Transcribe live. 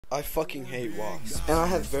I fucking hate wasps, and I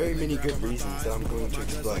have very many good reasons that I'm going to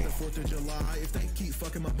explain.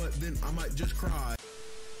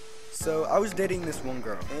 So I was dating this one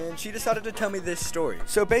girl, and she decided to tell me this story.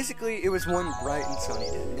 So basically, it was one bright and sunny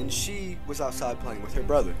day, and she was outside playing with her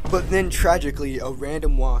brother. But then tragically, a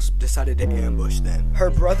random wasp decided to ambush them. Her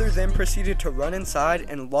brother then proceeded to run inside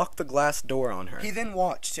and lock the glass door on her. He then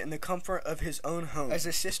watched in the comfort of his own home as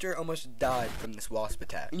his sister almost died from this wasp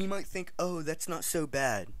attack. And you might think, oh, that's not so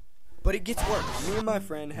bad. But it gets worse. Me and my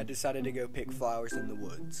friend had decided to go pick flowers in the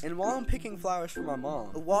woods. And while I'm picking flowers for my mom,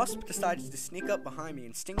 a wasp decided to sneak up behind me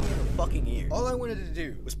and sting me in the fucking ear. All I wanted to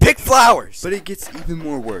do was pick flowers! But it gets even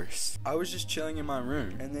more worse. I was just chilling in my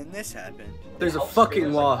room, and then this happened. There's a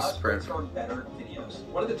fucking wasp.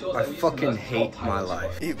 I fucking hate my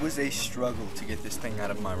life. It was a struggle to get this thing out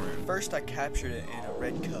of my room. First, I captured it in a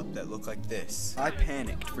red cup that looked like this. I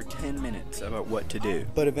panicked for 10 minutes about what to do.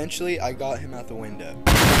 But eventually, I got him out the window.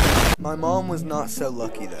 My mom was not so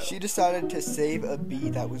lucky though. She decided to save a bee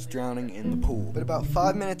that was drowning in the pool. But about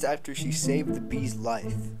 5 minutes after she saved the bee's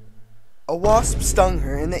life, a wasp stung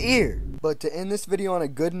her in the ear. But to end this video on a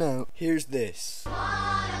good note, here's this.